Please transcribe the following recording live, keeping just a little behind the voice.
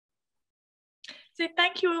So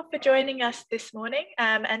thank you all for joining us this morning,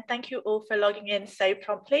 and thank you all for logging in so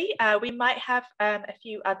promptly. We might have a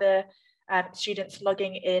few other students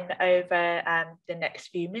logging in over the next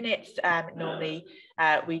few minutes. Normally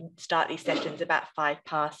we start these sessions about 5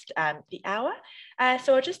 past the hour.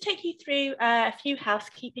 So I'll just take you through a few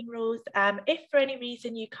housekeeping rules. If for any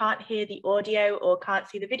reason you can't hear the audio or can't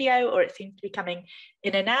see the video, or it seems to be coming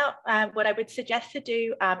in and out, what I would suggest to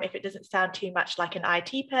do, if it doesn't sound too much like an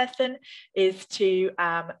IT person, is to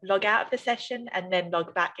log out of the session and then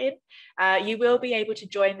log back in. You will be able to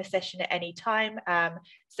join the session at any time,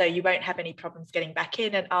 so you won't have any problems getting back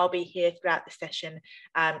in, and I'll be here throughout the session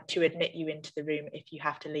to admit you into the room if you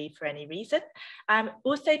have to leave for any reason.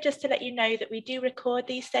 Also, just to let you know that we do record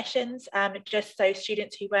these sessions, just so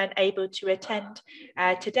students who weren't able to attend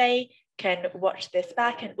today can watch this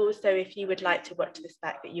back, and also if you would like to watch this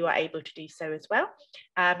back, that you are able to do so as well.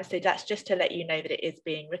 So that's just to let you know that it is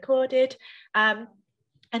being recorded.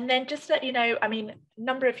 And then just to let you know, I mean, a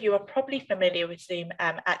number of you are probably familiar with Zoom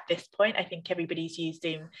at this point. I think everybody's used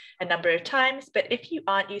Zoom a number of times, but if you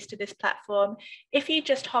aren't used to this platform, if you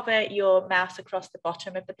just hover your mouse across the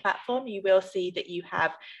bottom of the platform, you will see that you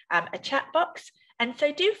have a chat box. And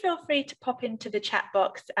so do feel free to pop into the chat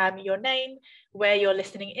box your name, where you're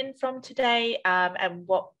listening in from today, and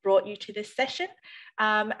what brought you to this session.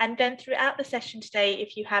 And then throughout the session today,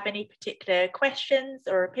 if you have any particular questions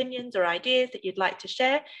or opinions or ideas that you'd like to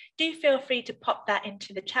share, do feel free to pop that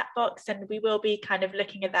into the chat box, and we will be kind of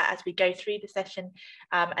looking at that as we go through the session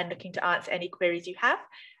and looking to answer any queries you have.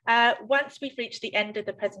 Once we've reached the end of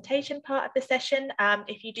the presentation part of the session,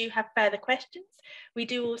 if you do have further questions, we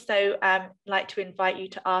do also like to invite you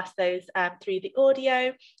to ask those through the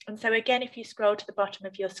audio. And so again, if you scroll to the bottom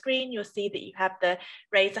of your screen, you'll see that you have the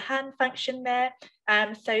raise a hand function there.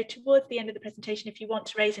 So towards the end of the presentation, if you want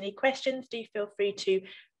to raise any questions, do feel free to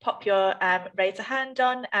pop your raise a hand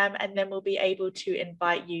on, and then we'll be able to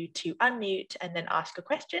invite you to unmute and then ask a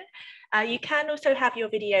question. You can also have your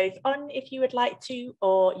videos on if you would like to,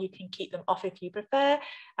 or you can keep them off if you prefer.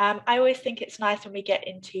 I always think it's nice when we get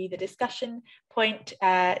into the discussion point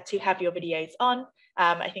to have your videos on.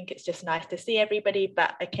 I think it's just nice to see everybody,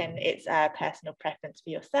 but again, it's a personal preference for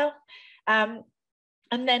yourself.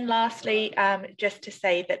 And then lastly, just to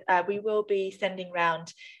say that we will be sending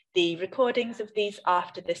around the recordings of these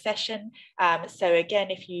after the session. So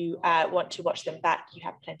again, if you want to watch them back, you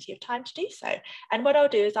have plenty of time to do so. And what I'll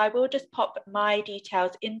do is I will just pop my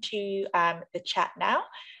details into the chat now,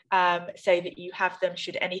 so that you have them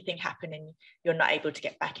should anything happen and you're not able to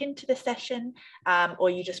get back into the session, or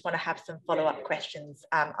you just want to have some follow-up questions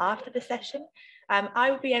after the session.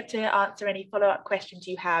 I will be able to answer any follow-up questions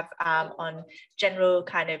you have on general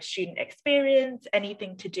kind of student experience,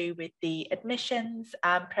 anything to do with the admissions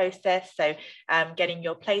process, so getting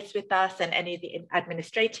your place with us and any of the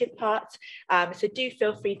administrative parts. So do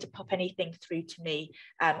feel free to pop anything through to me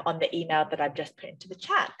on the email that I've just put into the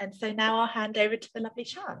chat. And so now I'll hand over to the lovely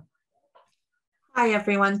Sian. Hi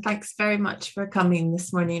everyone, thanks very much for coming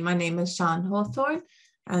this morning. My name is Sian Hawthorne,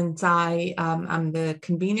 and I am the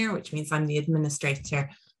convener, which means I'm the administrator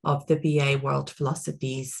of the BA World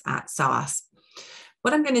Philosophies at SOAS.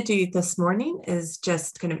 What I'm going to do this morning is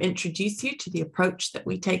just kind of introduce you to the approach that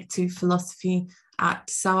we take to philosophy at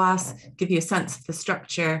SOAS, give you a sense of the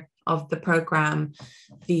structure of the program,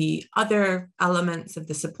 the other elements of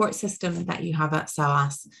the support system that you have at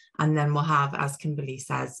SOAS, and then we'll have, as Kimberly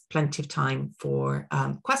says, plenty of time for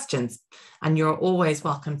questions. And you're always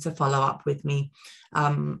welcome to follow up with me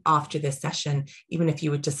after this session. Even if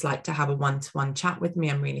you would just like to have a one-to-one chat with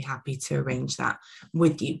me, I'm really happy to arrange that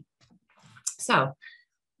with you. So,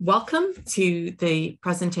 welcome to the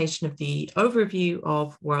presentation of the overview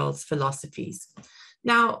of world's philosophies.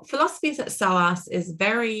 Now, Philosophies at SOAS is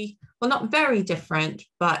not very different,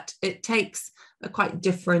 but it takes a quite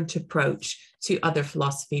different approach to other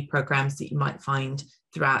philosophy programs that you might find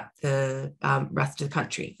throughout the rest of the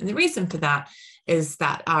country. And the reason for that is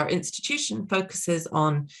that our institution focuses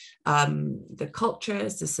on the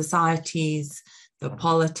cultures, the societies, the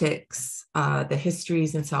politics, the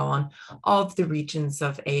histories, and so on of the regions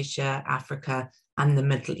of Asia, Africa, and the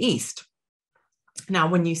Middle East. Now,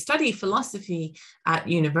 when you study philosophy at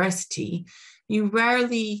university, you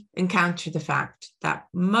rarely encounter the fact that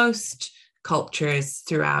most cultures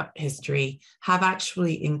throughout history have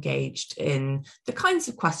actually engaged in the kinds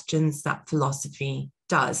of questions that philosophy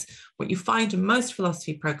does. What you find in most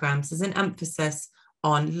philosophy programs is an emphasis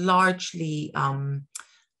on largely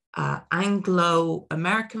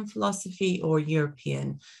Anglo-American philosophy or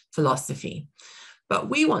European philosophy. But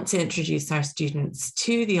we want to introduce our students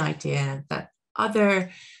to the idea that other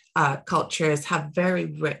cultures have very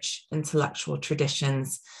rich intellectual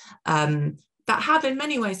traditions that have in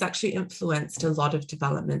many ways actually influenced a lot of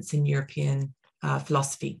developments in European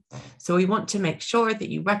philosophy. So we want to make sure that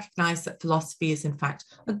you recognize that philosophy is in fact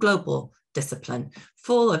a global discipline,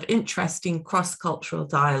 full of interesting cross-cultural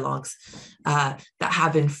dialogues that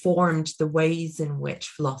have informed the ways in which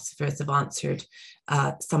philosophers have answered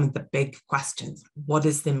some of the big questions. What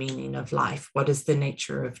is the meaning of life? What is the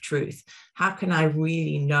nature of truth? How can I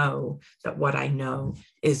really know that what I know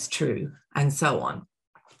is true? And so on.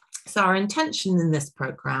 So our intention in this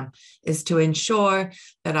program is to ensure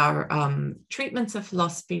that our treatment of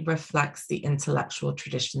philosophy reflects the intellectual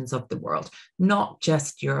traditions of the world, not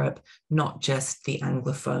just Europe, not just the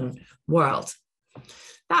Anglophone world.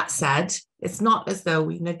 That said, it's not as though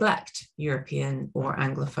we neglect European or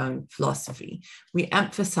Anglophone philosophy. We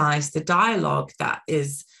emphasize the dialogue that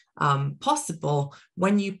is possible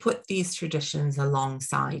when you put these traditions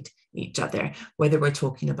alongside each other, whether we're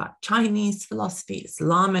talking about Chinese philosophy,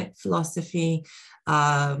 Islamic philosophy,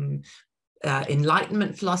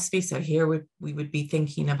 Enlightenment philosophy. So here we would be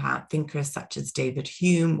thinking about thinkers such as David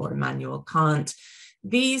Hume or Immanuel Kant.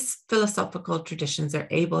 These philosophical traditions are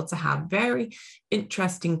able to have very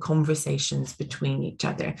interesting conversations between each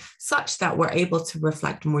other, such that we're able to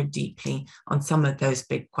reflect more deeply on some of those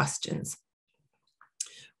big questions.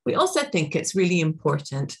 We also think it's really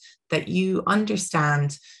important that you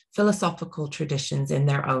understand philosophical traditions in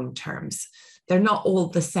their own terms. They're not all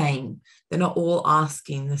the same. They're not all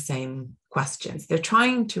asking the same questions. They're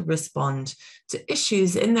trying to respond to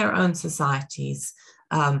issues in their own societies,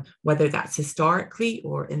 whether that's historically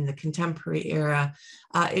or in the contemporary era,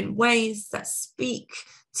 in ways that speak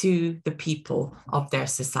to the people of their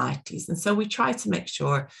societies. And so we try to make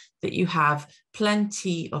sure that you have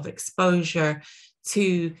plenty of exposure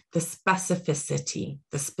to the specificity,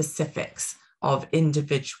 the specifics of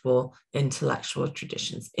individual intellectual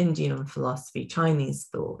traditions: Indian philosophy, Chinese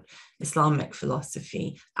thought, Islamic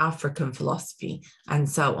philosophy, African philosophy, and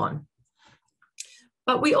so on.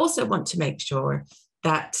 But we also want to make sure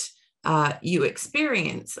that you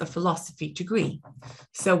experience a philosophy degree.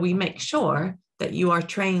 So we make sure that you are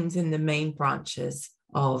trained in the main branches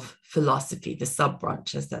of philosophy, the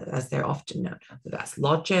sub-branches, as they're often known. So that's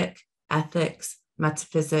logic, ethics,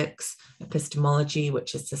 metaphysics, epistemology,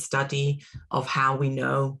 which is the study of how we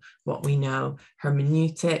know what we know,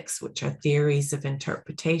 hermeneutics, which are theories of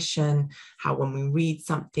interpretation, how when we read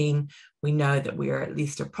something, we know that we are at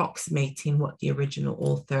least approximating what the original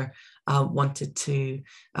author wanted to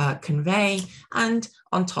convey, and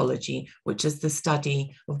ontology, which is the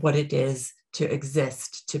study of what it is to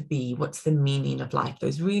exist, to be, what's the meaning of life,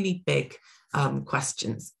 those really big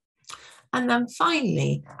questions. And then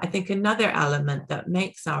finally, I think another element that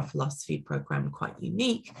makes our philosophy program quite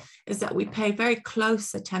unique is that we pay very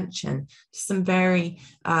close attention to some very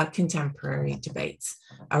contemporary debates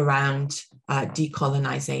around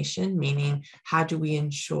decolonization, meaning how do we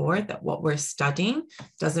ensure that what we're studying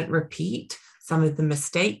doesn't repeat some of the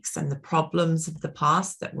mistakes and the problems of the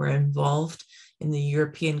past that were involved in the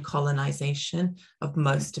European colonization of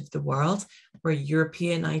most of the world, where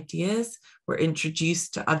European ideas were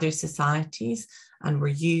introduced to other societies and were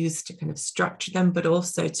used to kind of structure them, but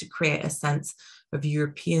also to create a sense of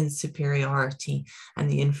European superiority and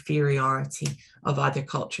the inferiority of other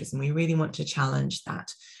cultures. And we really want to challenge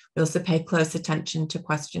that. We also pay close attention to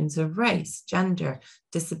questions of race, gender,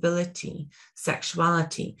 disability,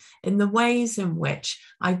 sexuality, in the ways in which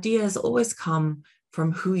ideas always come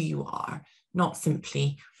from who you are, not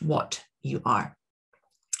simply what you are.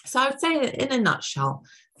 So I would say that in a nutshell,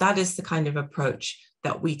 that is the kind of approach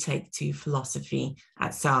that we take to philosophy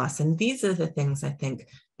at SOAS. And these are the things I think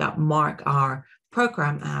that mark our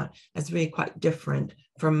program out as really quite different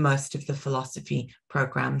from most of the philosophy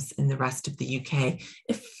programs in the rest of the UK,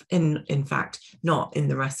 if in fact not in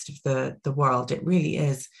the rest of the world. It really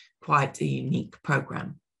is quite a unique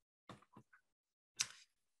program.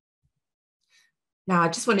 Now, I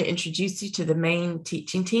just want to introduce you to the main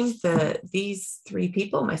teaching team. These three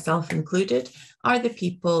people, myself included, are the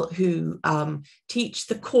people who teach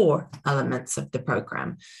the core elements of the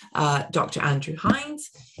program. Dr. Andrew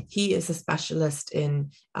Hines, he is a specialist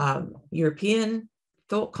in European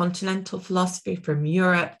thought, continental philosophy from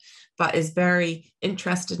Europe, but is very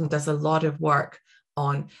interested and does a lot of work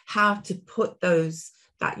on how to put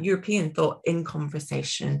that European thought in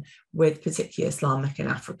conversation with particularly Islamic and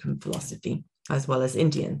African philosophy, as well as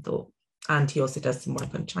Indian thought. And he also does some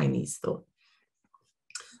work on Chinese thought.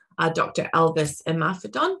 Dr. Elvis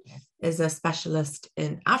Imafidon is a specialist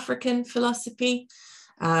in African philosophy,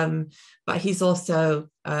 but he's also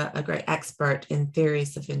a great expert in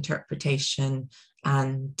theories of interpretation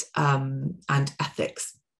and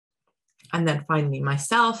ethics. And then finally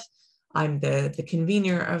myself, I'm the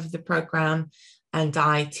convener of the program, and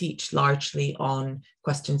I teach largely on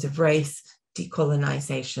questions of race,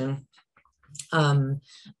 decolonization,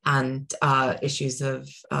 and issues of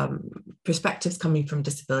perspectives coming from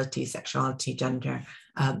disability, sexuality, gender,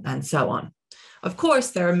 and so on. Of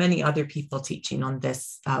course, there are many other people teaching on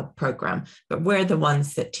this program, but we're the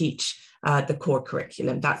ones that teach the core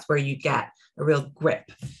curriculum. That's where you get a real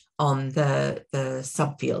grip on the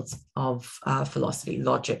subfields of philosophy,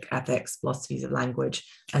 logic, ethics, philosophies of language,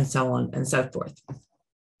 and so on and so forth.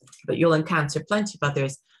 But you'll encounter plenty of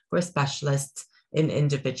others who are specialists in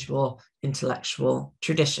individual intellectual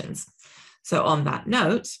traditions. So on that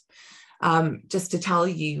note, just to tell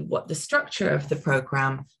you what the structure of the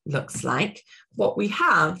program looks like, what we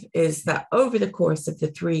have is that over the course of the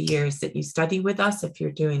 3 years that you study with us, if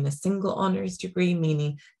you're doing a single honors degree,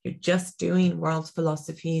 meaning you're just doing world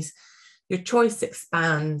philosophies, your choice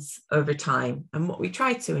expands over time. And what we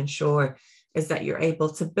try to ensure is that you're able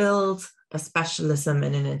to build a specialism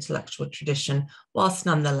in an intellectual tradition, whilst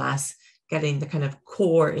nonetheless getting the kind of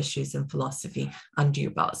core issues in philosophy under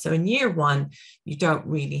your belt. So in year one, you don't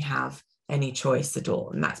really have any choice at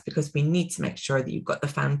all. And that's because we need to make sure that you've got the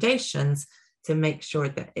foundations to make sure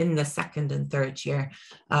that in the second and third year,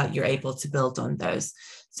 you're able to build on those.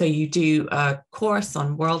 So you do a course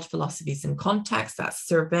on world philosophies and context, that's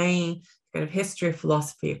surveying kind of history of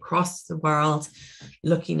philosophy across the world,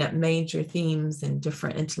 looking at major themes in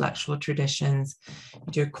different intellectual traditions.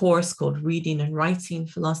 You do a course called Reading and Writing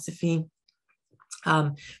Philosophy,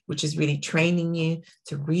 which is really training you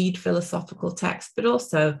to read philosophical texts, but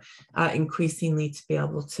also increasingly to be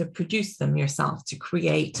able to produce them yourself, to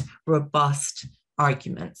create robust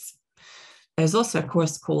arguments. There's also a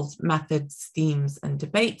course called Methods, Themes, and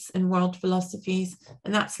Debates in World Philosophies,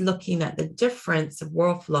 and that's looking at the difference of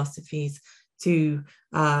world philosophies to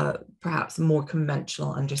perhaps more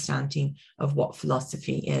conventional understanding of what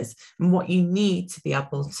philosophy is and what you need to be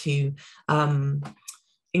able to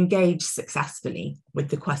engage successfully with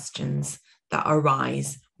the questions that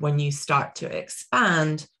arise when you start to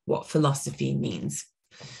expand what philosophy means.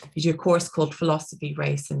 You do a course called Philosophy,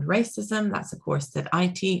 Race, and Racism. That's a course that I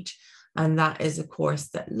teach. And that is a course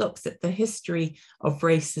that looks at the history of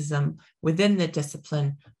racism within the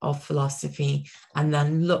discipline of philosophy, and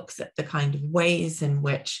then looks at the kind of ways in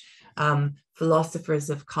which philosophers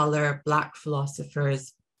of color, Black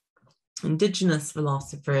philosophers, Indigenous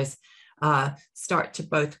philosophers start to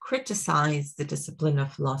both criticize the discipline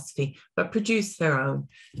of philosophy, but produce their own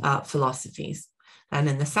philosophies. And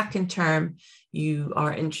in the second term, you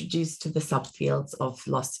are introduced to the subfields of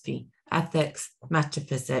philosophy, ethics,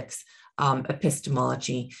 metaphysics,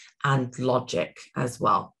 epistemology, and logic as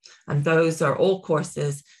well. And those are all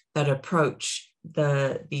courses that approach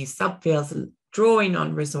these subfields, drawing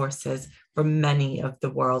on resources from many of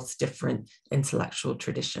the world's different intellectual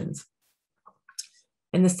traditions.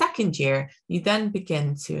 In the second year, you then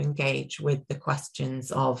begin to engage with the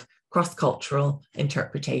questions of cross-cultural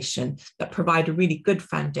interpretation that provide a really good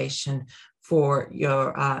foundation for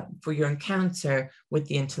your encounter with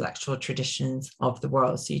the intellectual traditions of the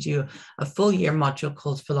world. So you do a full year module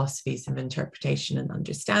called Philosophies of Interpretation and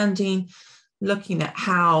Understanding, looking at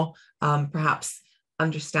how perhaps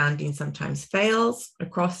understanding sometimes fails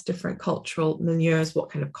across different cultural milieux, what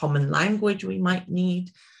kind of common language we might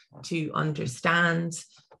need to understand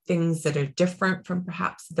things that are different from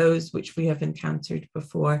perhaps those which we have encountered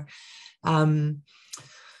before,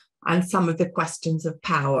 and some of the questions of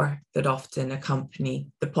power that often accompany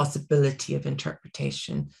the possibility of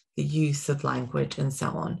interpretation, the use of language, and so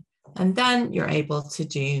on. And then you're able to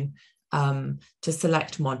do to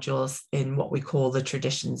select modules in what we call the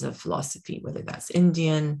traditions of philosophy, whether that's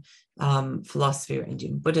Indian philosophy or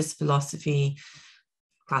Indian Buddhist philosophy,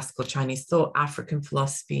 classical Chinese thought, African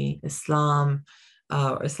philosophy, Islam,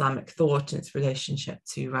 or Islamic thought and its relationship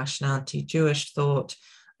to rationality, Jewish thought,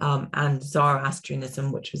 and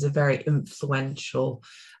Zoroastrianism, which was a very influential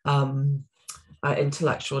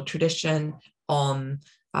intellectual tradition on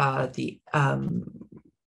the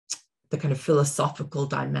kind of philosophical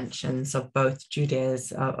dimensions of both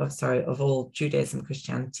of all Judaism,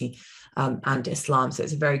 Christianity, and Islam. So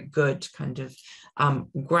it's a very good kind of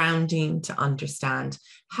grounding to understand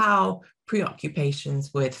how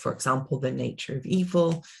preoccupations with, for example, the nature of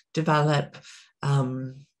evil develop,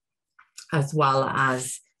 as well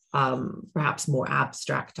as perhaps more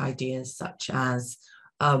abstract ideas such as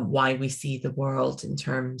why we see the world in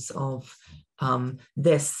terms of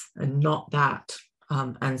this and not that,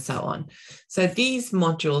 and so on. So these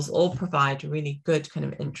modules all provide a really good kind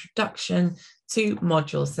of introduction to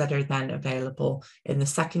modules that are then available in the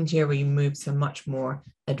second year, where you move to a much more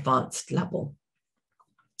advanced level.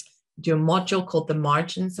 Do a module called The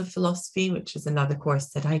Margins of Philosophy, which is another course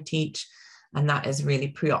that I teach, and that is really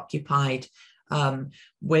preoccupied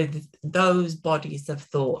with those bodies of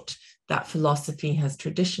thought that philosophy has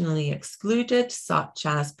traditionally excluded, such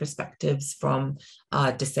as perspectives from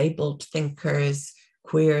disabled thinkers,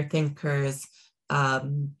 queer thinkers,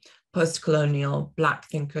 post-colonial Black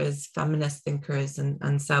thinkers, feminist thinkers,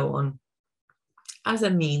 and so on, as a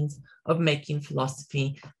means of making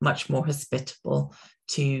philosophy much more hospitable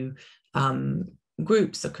to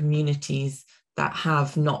groups or communities that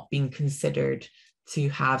have not been considered to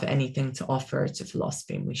have anything to offer to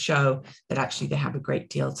philosophy. And we show that actually they have a great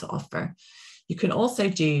deal to offer. You can also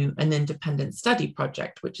do an independent study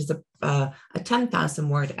project, which is a 10,000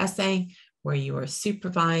 word essay where you are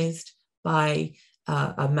supervised by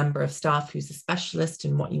a member of staff who's a specialist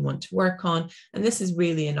in what you want to work on. And this is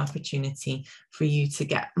really an opportunity for you to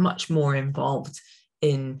get much more involved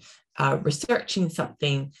in researching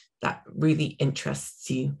something that really interests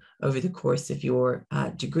you over the course of your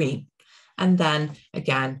degree. And then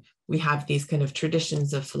again, we have these kind of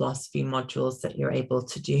traditions of philosophy modules that you're able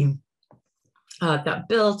to do that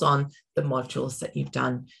build on the modules that you've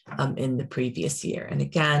done in the previous year. And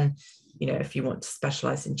again, you know, if you want to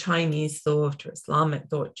specialize in Chinese thought or Islamic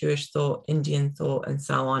thought, Jewish thought, Indian thought, and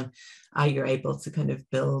so on, you're able to kind of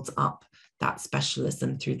build up that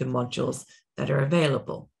specialism through the modules that are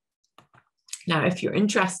available. Now, if you're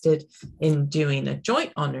interested in doing a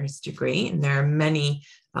joint honors degree, and there are many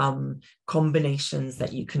combinations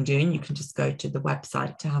that you can do, and you can just go to the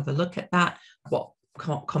website to have a look at that, what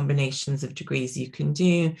combinations of degrees you can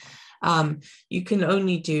do. You can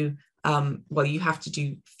only do, well, you have to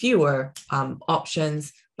do fewer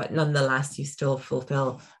options, but nonetheless, you still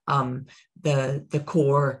fulfill the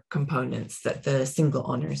core components that the single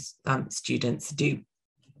honors students do.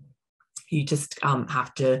 You just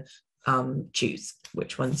have to choose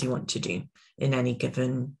which ones you want to do in any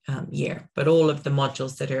given year. But all of the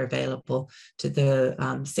modules that are available to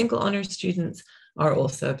the single honors students are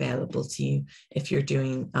also available to you if you're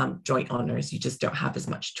doing joint honors. You just don't have as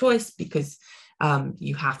much choice because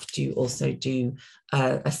you have to also do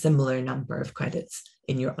a similar number of credits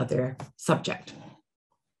in your other subject.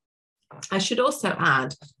 I should also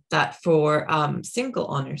add that for single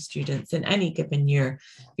honor students in any given year,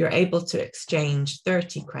 you're able to exchange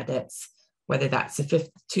 30 credits, whether that's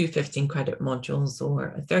two 15 credit modules or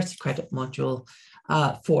a 30 credit module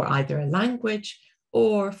for either a language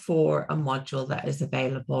or for a module that is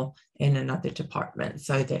available in another department,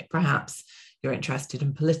 so that perhaps you're interested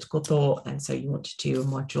in political thought, and so you want to do a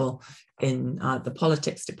module in the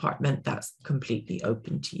politics department. That's completely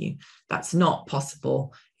open to you. That's not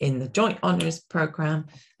possible in the joint honors program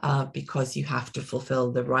because you have to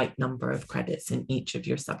fulfill the right number of credits in each of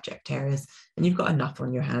your subject areas, and you've got enough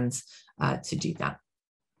on your hands to do that.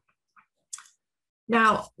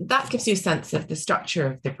 Now, that gives you a sense of the structure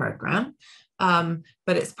of the program,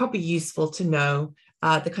 but it's probably useful to know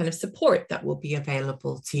the kind of support that will be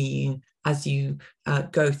available to you as you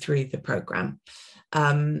go through the program.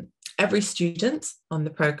 Every student on the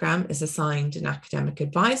program is assigned an academic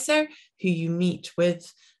advisor who you meet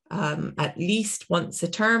with at least once a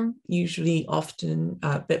term, usually often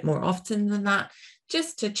a bit more often than that,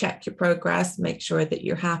 just to check your progress, make sure that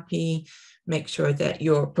you're happy, make sure that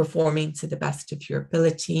you're performing to the best of your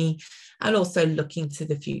ability, and also looking to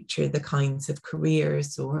the future, the kinds of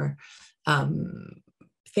careers or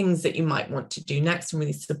things that you might want to do next, and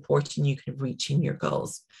really supporting you kind of reaching your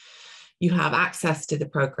goals. You have access to the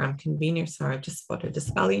program convener. Sorry, I just spotted a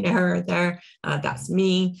spelling error there. That's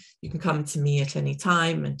me. You can come to me at any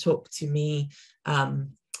time and talk to me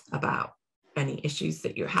about any issues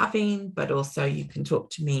that you're having, but also you can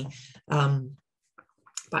talk to me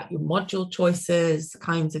about your module choices, the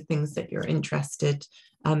kinds of things that you're interested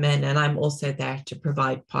in, and I'm also there to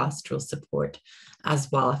provide pastoral support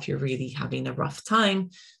as well. If you're really having a rough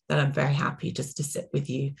time, then I'm very happy just to sit with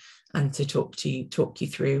you and to talk you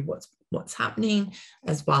through what's happening,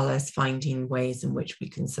 as well as finding ways in which we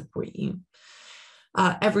can support you.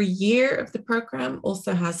 Every year of the program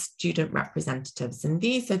also has student representatives, and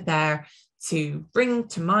these are there to bring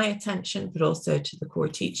to my attention, but also to the core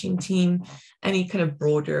teaching team, any kind of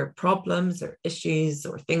broader problems or issues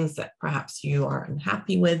or things that perhaps you are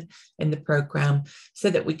unhappy with in the program, so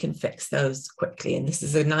that we can fix those quickly. And this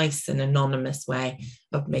is a nice and anonymous way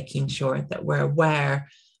of making sure that we're aware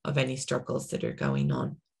of any struggles that are going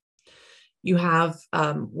on. You have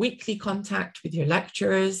weekly contact with your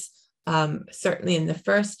lecturers. Certainly in the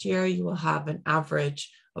first year, you will have an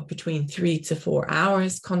average of between 3 to 4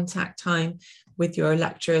 hours contact time with your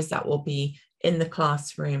lecturers. That will be in the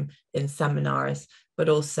classroom, in seminars, but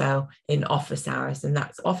also in office hours. And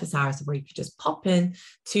that's office hours where you could just pop in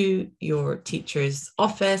to your teacher's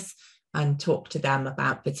office and talk to them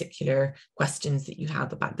about particular questions that you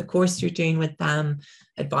have about the course you're doing with them,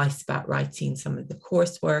 advice about writing some of the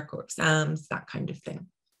coursework or exams, that kind of thing.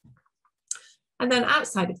 And then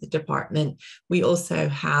outside of the department, we also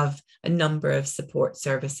have a number of support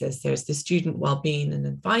services. There's the Student Wellbeing and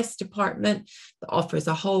Advice Department that offers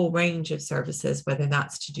a whole range of services, whether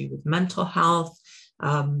that's to do with mental health,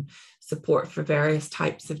 support for various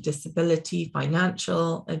types of disability,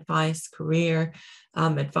 financial advice, career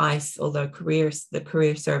advice, although the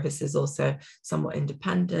career service is also somewhat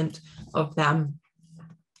independent of them.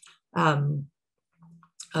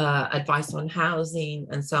 Advice on housing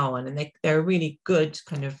and so on. And they're a really good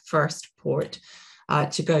kind of first port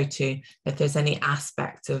to go to if there's any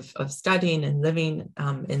aspect of studying and living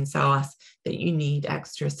in SOAS that you need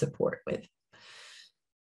extra support with.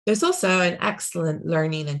 There's also an excellent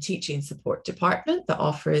learning and teaching support department that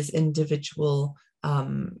offers individual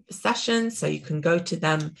sessions. So you can go to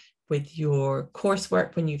them with your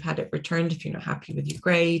coursework when you've had it returned if you're not happy with your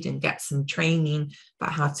grade, and get some training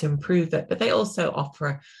about how to improve it. But they also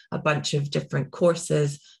offer a bunch of different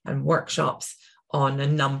courses and workshops on a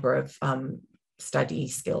number of study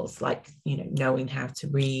skills, like knowing how to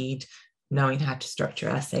read, knowing how to structure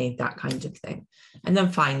essay, that kind of thing. And then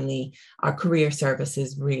finally, our career service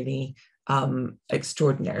is really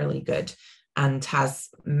extraordinarily good and has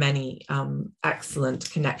many excellent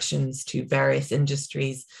connections to various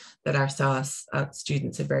industries that our SOAS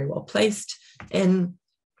students are very well placed in.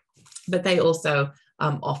 But they also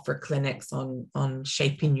offer clinics on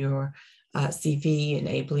shaping your CV,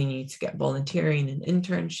 enabling you to get volunteering and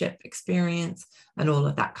internship experience and all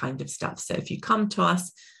of that kind of stuff. So if you come to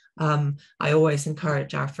us, I always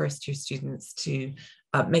encourage our first year students to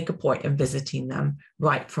make a point of visiting them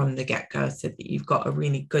right from the get-go, so that you've got a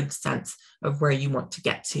really good sense of where you want to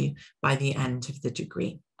get to by the end of the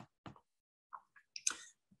degree.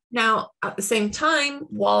 Now, at the same time,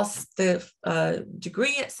 whilst the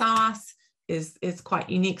degree at SOAS is quite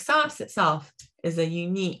unique, SOAS itself is a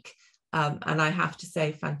unique and I have to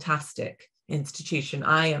say fantastic institution.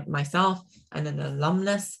 I myself am an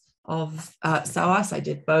alumnus of SOAS. I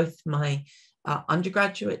did both my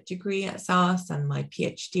undergraduate degree at SOAS and my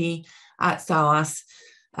PhD at SOAS.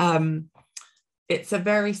 It's a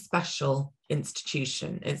very special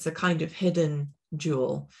institution. It's a kind of hidden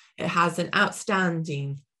jewel. It has an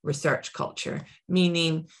outstanding research culture,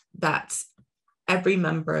 meaning that every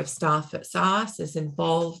member of staff at SOAS is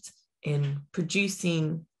involved in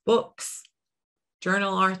producing books,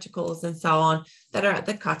 journal articles, and so on that are at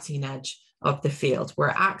the cutting edge of the field. We're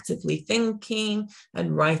actively thinking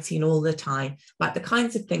and writing all the time about the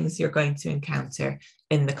kinds of things you're going to encounter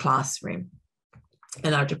in the classroom.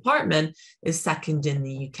 And our department is second in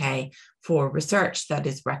the UK for research that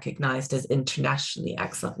is recognized as internationally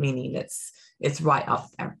excellent, meaning it's right up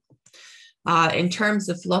there. In terms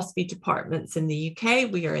of philosophy departments in the UK,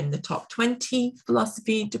 we are in the top 20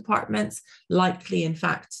 philosophy departments, likely, in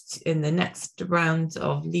fact, in the next round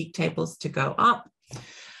of league tables to go up.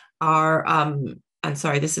 Our, and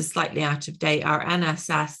sorry, this is slightly out of date, our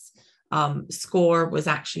NSS score was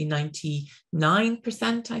actually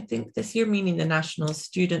 99%, I think, this year, meaning the National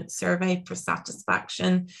Student Survey for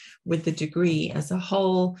satisfaction with the degree as a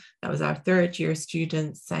whole. That was our third year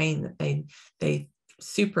students saying that they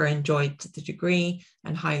super enjoyed the degree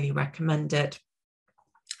and highly recommend it.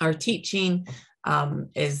 Our teaching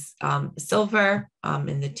is silver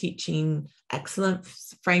in the teaching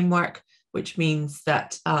excellence framework, which means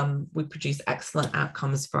that we produce excellent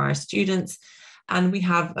outcomes for our students, and we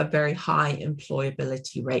have a very high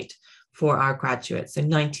employability rate for our graduates. So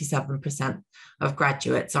 97% of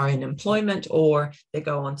graduates are in employment, or they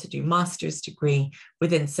go on to do master's degree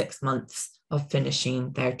within 6 months of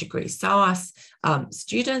finishing their degree. SOAS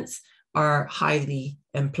students are highly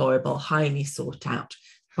employable, highly sought out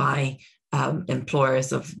by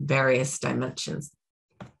employers of various dimensions.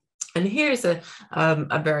 And here's a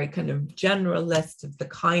very kind of general list of the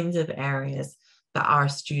kinds of areas that our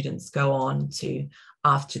students go on to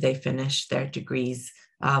after they finish their degrees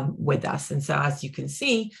with us. And so, as you can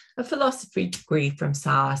see, a philosophy degree from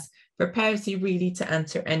SOAS prepares you really to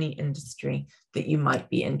enter any industry that you might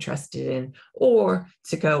be interested in, or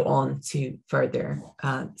to go on to further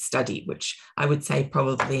study, which I would say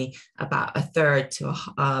probably about a third to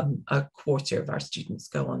a quarter of our students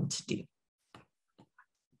go on to do.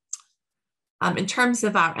 In terms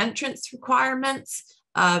of our entrance requirements,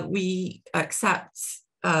 we accept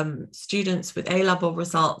students with A-level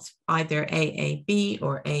results, either AAB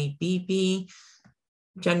or ABB.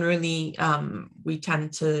 Generally, we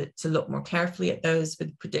tend to look more carefully at those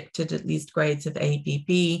with predicted at least grades of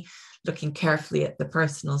ABB, looking carefully at the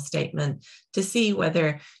personal statement to see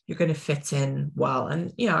whether you're going to fit in well.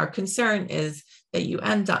 And, you know, our concern is that you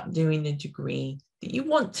end up doing a degree that you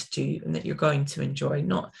want to do and that you're going to enjoy,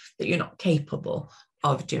 not that you're not capable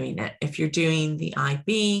of doing it. If you're doing the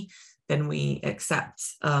IB, then we accept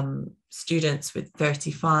students with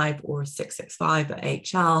 35 or 665 at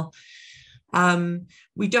HL.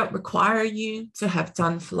 We don't require you to have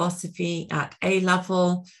done philosophy at A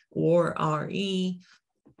level or RE,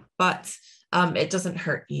 but it doesn't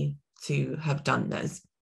hurt you to have done those.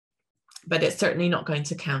 But it's certainly not going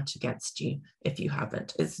to count against you if you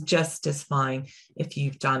haven't. It's just as fine if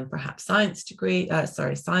you've done perhaps science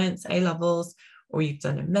A levels, or you've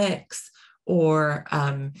done a mix, or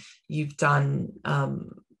you've done,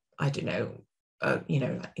 I don't know,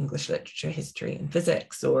 English literature, history, and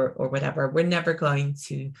physics, or whatever. We're never going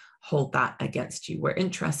to hold that against you. We're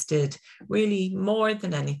interested really more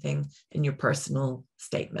than anything in your personal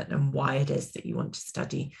statement and why it is that you want to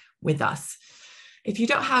study with us. If you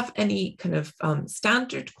don't have any kind of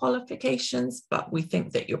standard qualifications, but we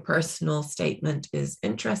think that your personal statement is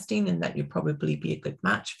interesting and that you'd probably be a good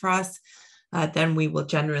match for us, then we will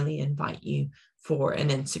generally invite you for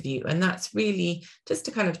an interview. And that's really just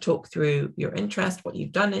to kind of talk through your interest, what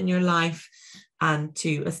you've done in your life, and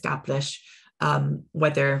to establish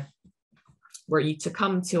whether were you to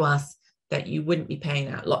come to us, that you wouldn't be paying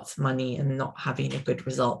out lots of money and not having a good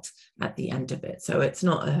result at the end of it. So it's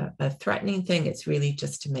not a threatening thing. It's really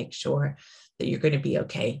just to make sure that you're going to be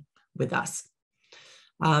okay with us.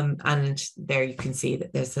 And there you can see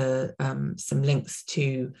that there's some links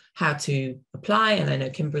to how to apply. And I know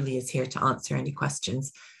Kimberly is here to answer any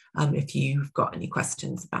questions if you've got any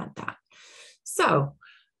questions about that. So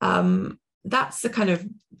that's the kind of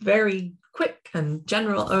very quick and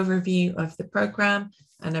general overview of the program.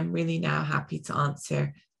 And I'm really now happy to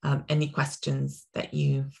answer any questions that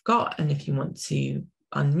you've got. And if you want to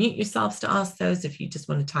unmute yourselves to ask those, if you just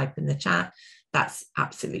want to type in the chat, that's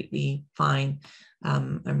absolutely fine.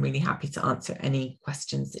 I'm really happy to answer any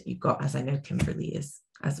questions that you've got, as I know Kimberly is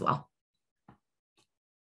as well.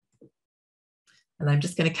 And I'm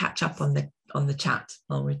just going to catch up on the chat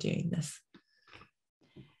while we're doing this.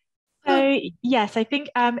 So yes, I think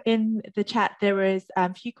in the chat there was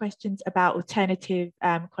a few questions about alternative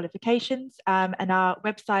qualifications, and our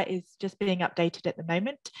website is just being updated at the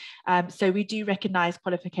moment. So we do recognise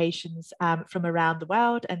qualifications from around the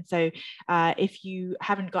world, and so if you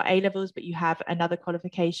haven't got A-levels but you have another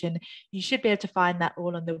qualification, you should be able to find that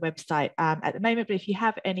all on the website at the moment. But if you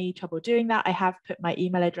have any trouble doing that, I have put my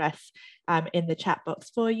email address in the chat box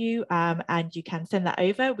for you, and you can send that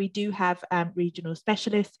over. We do have regional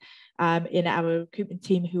specialists in our recruitment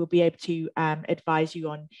team who will be able to advise you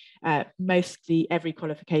on mostly every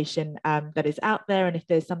qualification that is out there. And if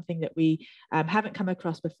there's something that we haven't come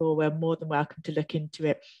across before, we're more than welcome to look into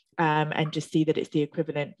it and just see that it's the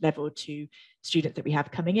equivalent level to students that we have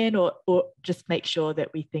coming in, or just make sure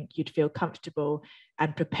that we think you'd feel comfortable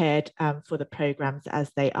and prepared for the programs as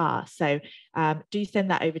they are. So do send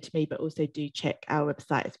that over to me, but also do check our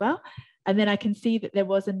website as well. And then I can see that there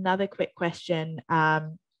was another quick question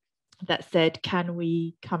that said, can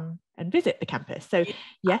we come and visit the campus? So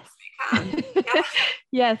yes, yes.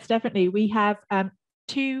 Yes, definitely. We have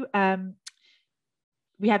two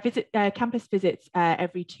campus visits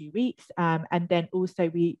every 2 weeks, and then also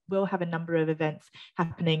we will have a number of events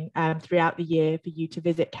happening throughout the year for you to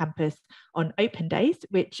visit campus on open days,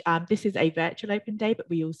 which this is a virtual open day, but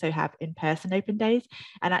we also have in-person open days.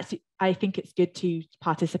 And actually, I think it's good to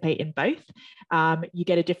participate in both. You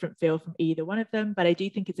get a different feel from either one of them, but I do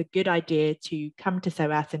think it's a good idea to come to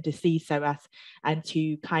SOAS and to see SOAS and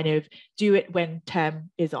to kind of do it when term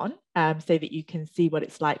is on, so that you can see what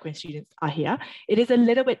it's like when students are here. It is a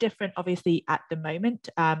little bit different, obviously, at the moment,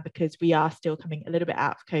 because we are still coming a little bit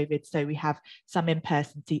out of COVID. So we have some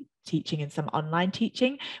in-person teaching and some online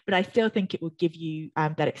teaching, but I still think it will give you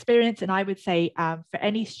that experience. And I would say for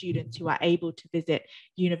any students who are able to visit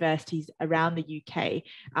universities around the UK,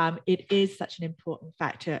 it is such an important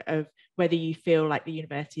factor of whether you feel like the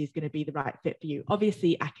university is going to be the right fit for you.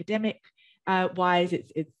 Obviously, academic wise,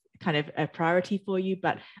 it's kind of a priority for you,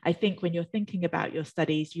 but I think when you're thinking about your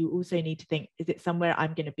studies, you also need to think, is it somewhere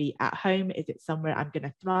I'm going to be at home? Is it somewhere I'm going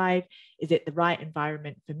to thrive? Is it the right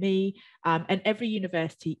environment for me? And every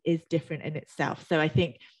university is different in itself. So I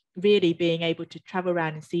think really being able to travel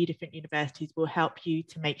around and see different universities will help you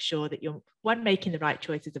to make sure that you're, one, making the right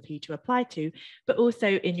choices of who to apply to, but also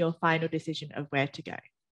in your final decision of where to go.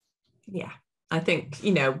 Yeah, I think,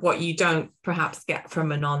 you know, what you don't perhaps get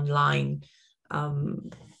from an online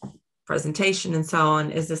presentation and so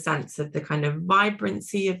on is a sense of the kind of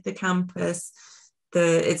vibrancy of the campus.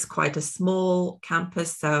 It's quite a small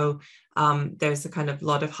campus, so there's a kind of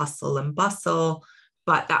lot of hustle and bustle,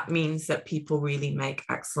 but that means that people really make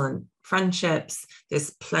excellent friendships. There's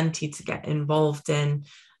plenty to get involved in.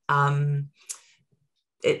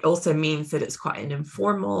 It also means that it's quite an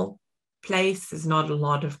informal place. There's not a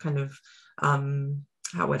lot of kind of,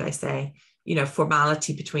 how would I say, you know,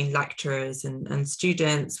 formality between lecturers and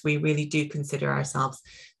students. We really do consider ourselves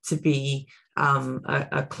to be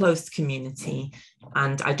a close community.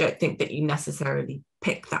 And I don't think that you necessarily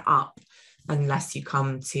pick that up unless you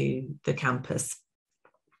come to the campus.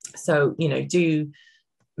 So, you know, do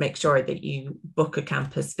make sure that you book a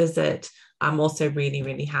campus visit. I'm also really,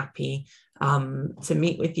 really happy to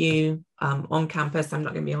meet with you on campus. I'm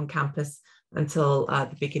not going to be on campus until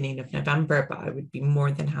the beginning of November, but I would be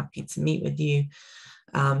more than happy to meet with you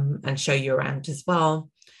and show you around as well.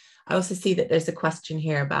 I also see that there's a question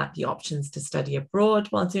here about the options to study abroad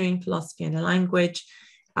while doing philosophy in a language.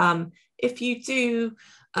 If you do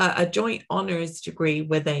a joint honours degree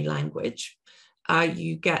with a language,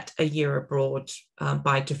 you get a year abroad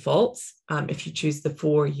by default if you choose the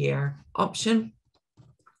 4-year option.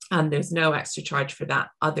 And there's no extra charge for that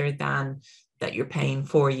other than that you're paying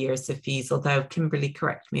 4 years of fees, although Kimberly,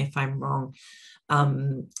 correct me if I'm wrong,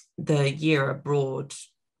 the year abroad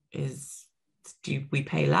is, do we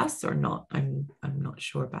pay less or not? I'm not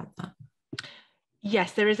sure about that.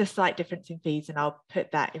 Yes, there is a slight difference in fees, and I'll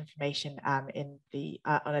put that information in the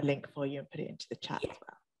on a link for you and put it into the chat as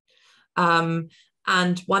well.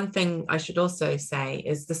 And one thing I should also say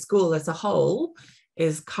is the school as a whole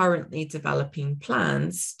is currently developing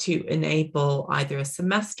plans to enable either a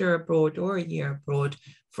semester abroad or a year abroad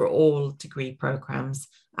for all degree programs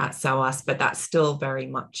at SOAS, but that's still very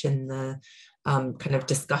much in the kind of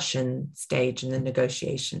discussion stage and the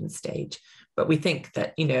negotiation stage. But we think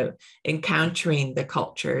that, you know, encountering the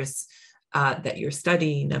cultures that you're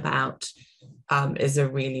studying about is a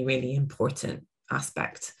really, really important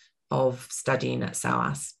aspect of studying at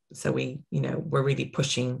SOAS. So we're really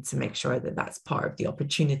pushing to make sure that that's part of the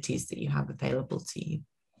opportunities that you have available to you.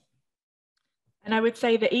 And I would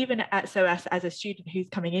say that even at SOAS, as a student who's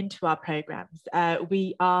coming into our programs,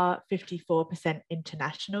 we are 54%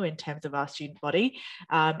 international in terms of our student body,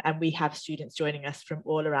 and we have students joining us from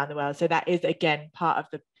all around the world. So that is, again, part of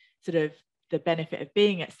the sort of the benefit of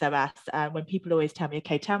being at SOAS. When people always tell me,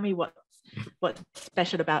 okay, tell me what's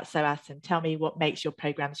special about SOAS and tell me what makes your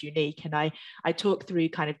programs unique. And I talk through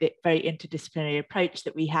kind of the very interdisciplinary approach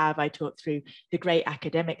that we have. I talk through the great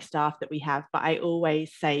academic staff that we have, but I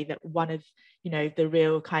always say that one of, you know, the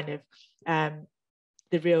real kind of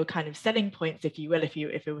selling points, if you will, if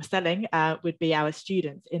it were selling, would be our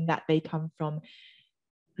students, in that they come from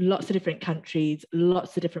lots of different countries,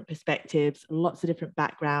 lots of different perspectives, lots of different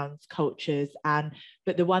backgrounds, cultures,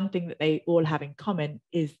 but the one thing that they all have in common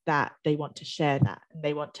is that they want to share that, and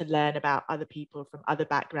they want to learn about other people from other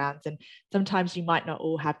backgrounds. And sometimes you might not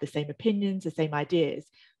all have the same opinions, the same ideas,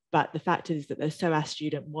 but the fact is that the SOAS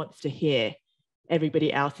student wants to hear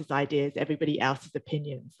everybody else's ideas, everybody else's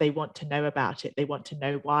opinions. They want to know about it. They want to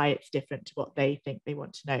know why it's different to what they think they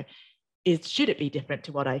want to know. Should it be different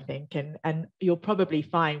to what I think? And you'll probably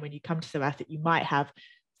find when you come to SOAS that you might have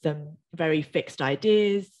some very fixed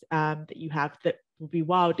ideas that you have that will be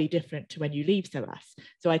wildly different to when you leave SOAS.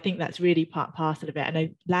 So I think that's really part and parcel of it.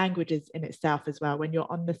 And languages in itself as well, when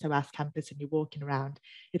you're on the SOAS campus and you're walking around,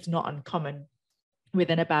 it's not uncommon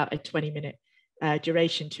within about a 20-minute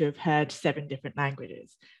duration to have heard 7 different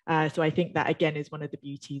languages. So I think that, again, is one of the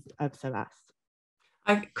beauties of SOAS.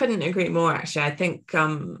 I couldn't agree more, actually. I think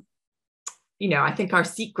I think our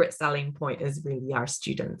secret selling point is really our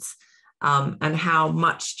students, and how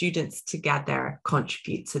much students together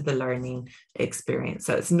contribute to the learning experience.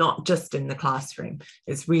 So it's not just in the classroom,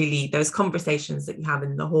 it's really those conversations that you have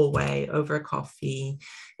in the hallway, over coffee,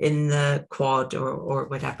 in the quad or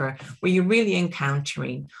whatever, where you're really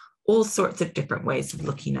encountering all sorts of different ways of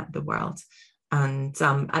looking at the world. And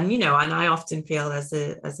I often feel as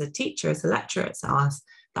a teacher, as a lecturer at SOAS,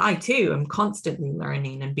 that I too am constantly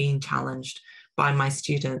learning and being challenged by my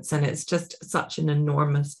students. And it's just such an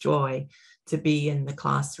enormous joy to be in the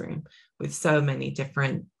classroom with so many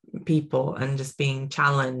different people and just being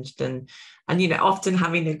challenged and often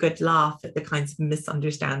having a good laugh at the kinds of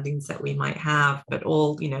misunderstandings that we might have, but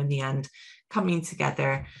all, in the end, coming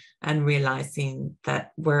together and realizing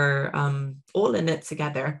that we're all in it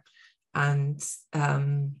together, and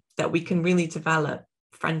that we can really develop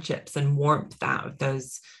friendships and warmth out of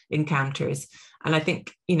those encounters. And I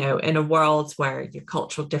think, you know, in a world where your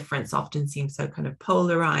cultural difference often seems so kind of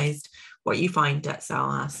polarized, what you find at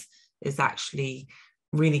SOAS is actually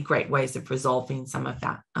really great ways of resolving some of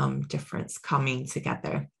that difference, coming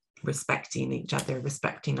together, respecting each other,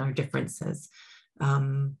 respecting our differences.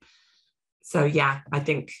 So yeah, I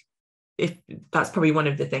think if that's probably one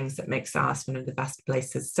of the things that makes SOAS one of the best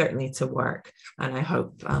places, certainly to work, and I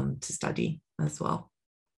hope to study as well.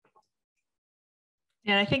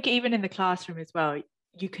 Yeah, I think even in the classroom as well,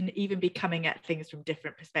 you can even be coming at things from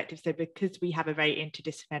different perspectives. So because we have a very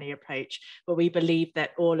interdisciplinary approach, where we believe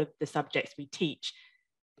that all of the subjects we teach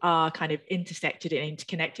are kind of intersected and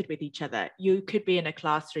interconnected with each other. You could be in a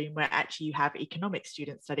classroom where actually you have economics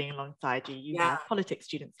students studying alongside you, you have politics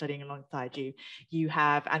students studying alongside you, you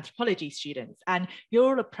have anthropology students, and you're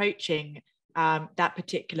all approaching that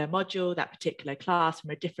particular module, that particular class from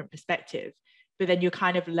a different perspective. But then you're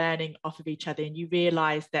kind of learning off of each other, and you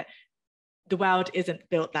realize that the world isn't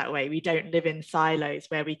built that way. We don't live in silos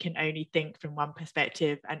where we can only think from one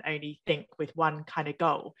perspective and only think with one kind of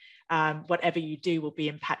goal. Whatever you do will be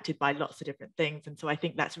impacted by lots of different things. And so I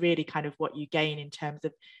think that's really kind of what you gain in terms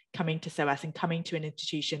of coming to SOAS and coming to an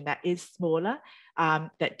institution that is smaller,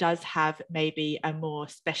 that does have maybe a more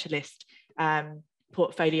specialist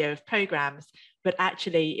portfolio of programs, but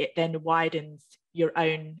actually it then widens your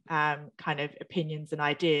own kind of opinions and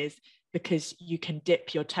ideas, because you can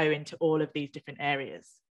dip your toe into all of these different areas.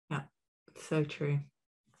 Yeah, so true.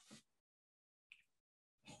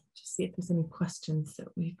 Just see if there's any questions that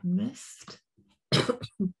we've missed.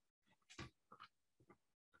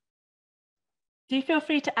 Do feel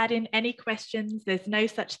free to add in any questions. There's no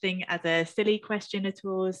such thing as a silly question at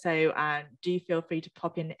all. So do feel free to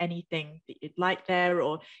pop in anything that you'd like there,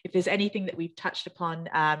 or if there's anything that we've touched upon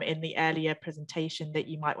in the earlier presentation that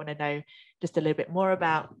you might want to know just a little bit more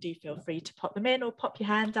about, do feel free to pop them in, or pop your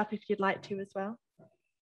hands up if you'd like to as well.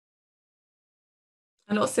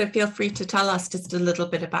 And also feel free to tell us just a little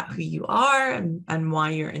bit about who you are and why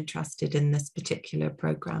you're interested in this particular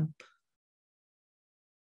program.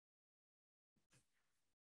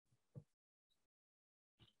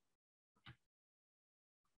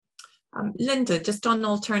 Linda, just on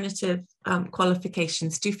alternative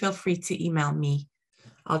qualifications, do feel free to email me.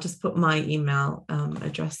 I'll just put my email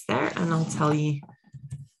address there, and I'll tell you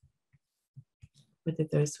whether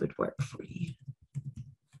those would work for you.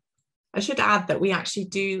 I should add that we actually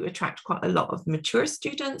do attract quite a lot of mature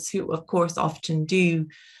students who, of course, often do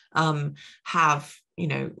have, you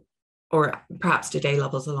know, or perhaps did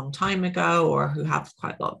A-levels a long time ago, or who have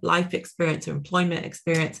quite a lot of life experience or employment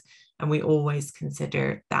experience. And we always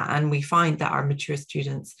consider that. And we find that our mature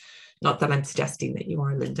students, not that I'm suggesting that you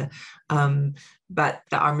are, Linda, but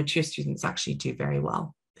that our mature students actually do very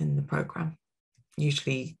well in the program,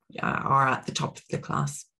 usually are at the top of the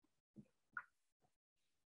class.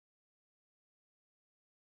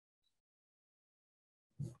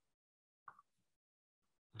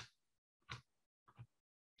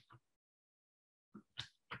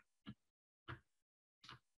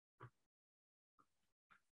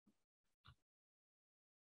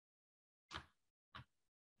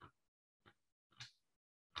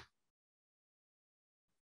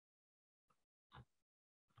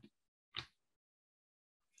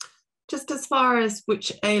 Just as far as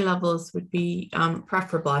which A-levels would be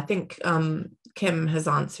preferable, I think Kim has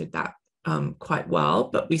answered that quite well,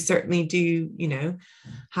 but we certainly do, you know,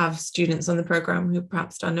 have students on the program who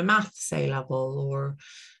perhaps done a maths A-level or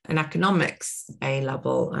an economics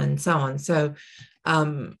A-level and so on. So,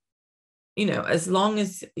 you know, as long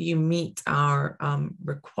as you meet our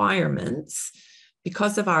requirements,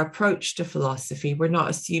 because of our approach to philosophy, we're not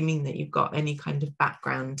assuming that you've got any kind of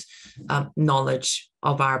background knowledge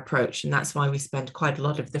of our approach. And that's why we spend quite a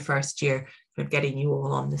lot of the first year of getting you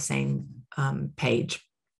all on the same page.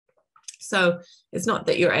 So it's not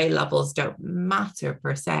that your A-levels don't matter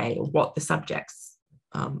per se, or what the subjects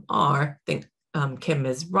are. I think Kim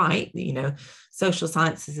is right. You know, social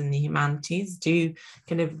sciences and the humanities do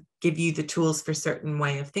kind of give you the tools for a certain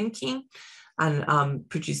way of thinking and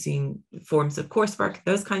producing forms of coursework,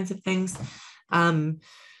 those kinds of things.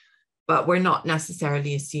 But we're not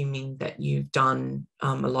necessarily assuming that you've done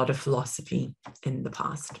a lot of philosophy in the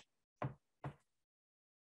past.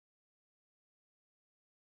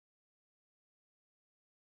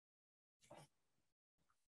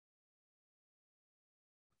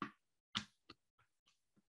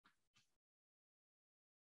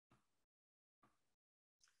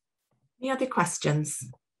 Any other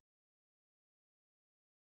questions?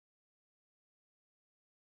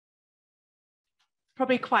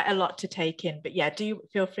 probably quite a lot to take in, but yeah, do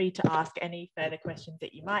feel free to ask any further questions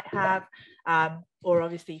that you might have, or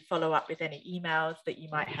obviously follow up with any emails that you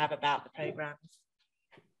might have about the programs.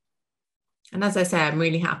 And as I say, I'm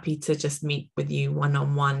really happy to just meet with you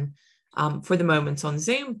one-on-one, for the moment on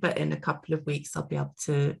Zoom, but in a couple of weeks, I'll be able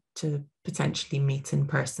to potentially meet in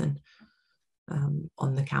person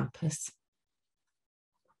on the campus.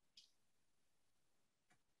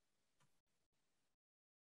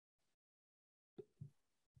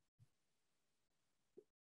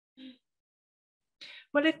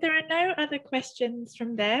 Well, if there are no other questions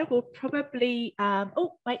from there, we'll probably,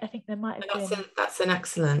 oh, wait, I think there might have been. That's an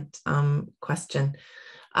excellent question.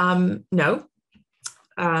 No.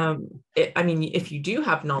 I mean, if you do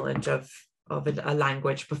have knowledge of a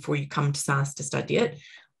language before you come to SOAS to study it,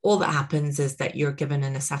 all that happens is that you're given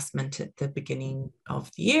an assessment at the beginning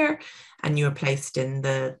of the year and you are placed in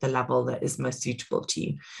the level that is most suitable to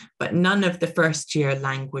you. But none of the first year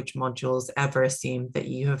language modules ever assume that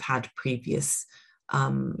you have had previous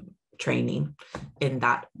training in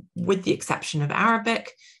that, with the exception of Arabic,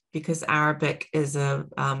 because Arabic is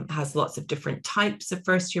has lots of different types of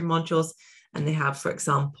first year modules. And they have, for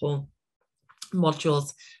example,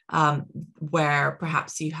 modules where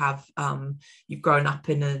perhaps you have you've grown up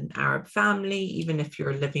in an Arab family, even if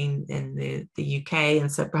you're living in the UK, and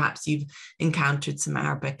so perhaps you've encountered some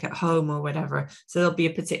Arabic at home or whatever. So there'll be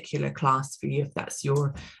a particular class for you if that's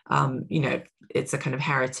your, you know, it's a kind of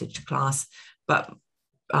heritage class. But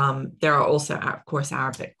there are also, of course,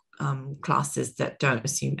 Arabic classes that don't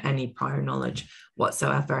assume any prior knowledge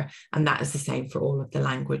whatsoever. And that is the same for all of the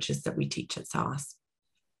languages that we teach at SOAS.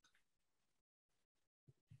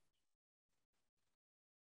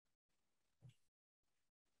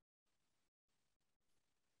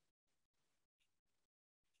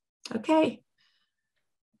 Okay.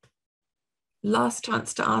 Last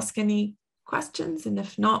chance to ask any questions. And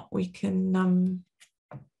if not, we can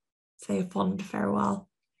say a fond farewell.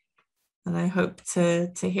 And I hope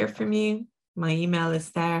to hear from you. My email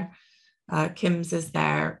is there. Kim's is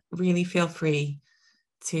there. Really feel free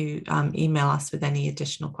to email us with any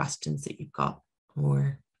additional questions that you've got,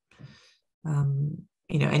 or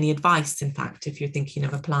you know, any advice. In fact, if you're thinking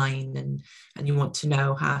of applying and you want to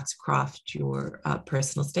know how to craft your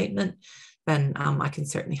personal statement, then I can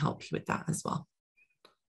certainly help you with that as well.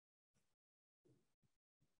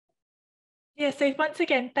 Yeah, so once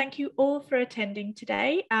again, thank you all for attending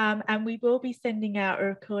today, and we will be sending out a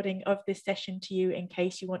recording of this session to you in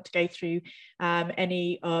case you want to go through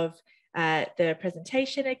any of the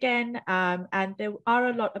presentation again, and there are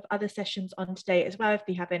a lot of other sessions on today as well if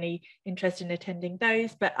you have any interest in attending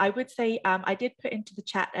those. But I would say I did put into the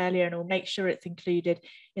chat earlier, and I'll make sure it's included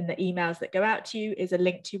in the emails that go out to you, is a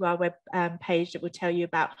link to our web page that will tell you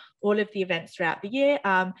about all of the events throughout the year.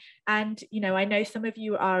 And you know, I know some of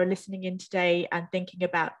you are listening in today and thinking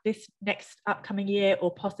about this next upcoming year,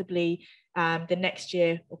 or possibly the next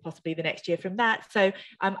year, or possibly the next year from that. So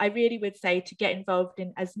I really would say to get involved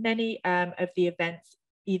in as many of the events,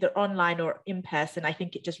 either online or in person. I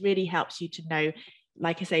think it just really helps you to know,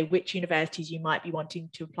 like I say, which universities you might be wanting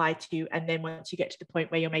to apply to, and then once you get to the point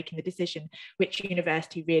where you're making the decision, which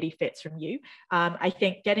university really fits from you. I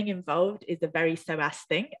think getting involved is a very SOAS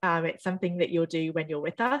thing. It's something that you'll do when you're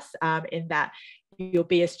with us, in that you'll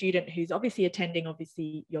be a student who's obviously attending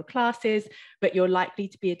your classes, but you're likely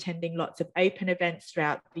to be attending lots of open events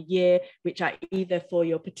throughout the year, which are either for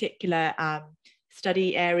your particular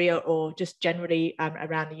study area or just generally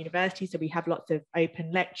around the university. So we have lots of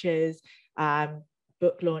open lectures,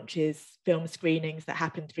 book launches, film screenings that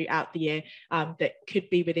happen throughout the year that could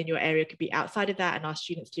be within your area, could be outside of that, and our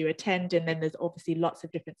students do attend. And then there's obviously lots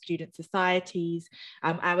of different student societies.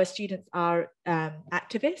 Our students are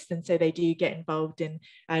activists, and so they do get involved in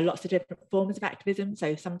lots of different forms of activism.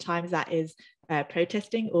 So sometimes that is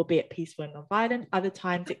protesting, albeit peaceful and non-violent. Other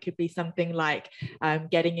times it could be something like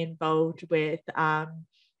getting involved with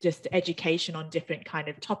just education on different kind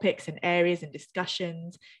of topics and areas and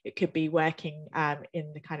discussions. It could be working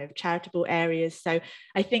in the kind of charitable areas. So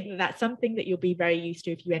I think that that's something that you'll be very used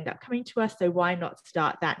to if you end up coming to us. So why not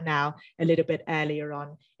start that now a little bit earlier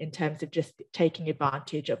on, in terms of just taking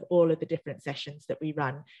advantage of all of the different sessions that we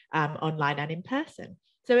run online and in person.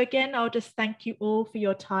 So again, I'll just thank you all for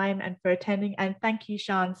your time and for attending. And thank you,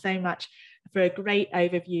 Sian, so much for a great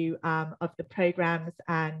overview of the programs,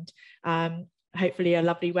 and hopefully a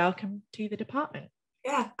lovely welcome to the department.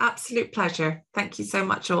 Yeah, absolute pleasure. Thank you so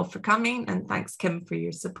much all for coming, and thanks, Kim, for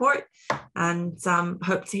your support, and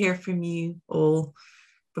hope to hear from you all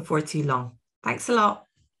before too long. Thanks a lot.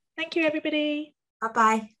 Thank you, everybody.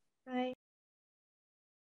 Bye-bye. Bye.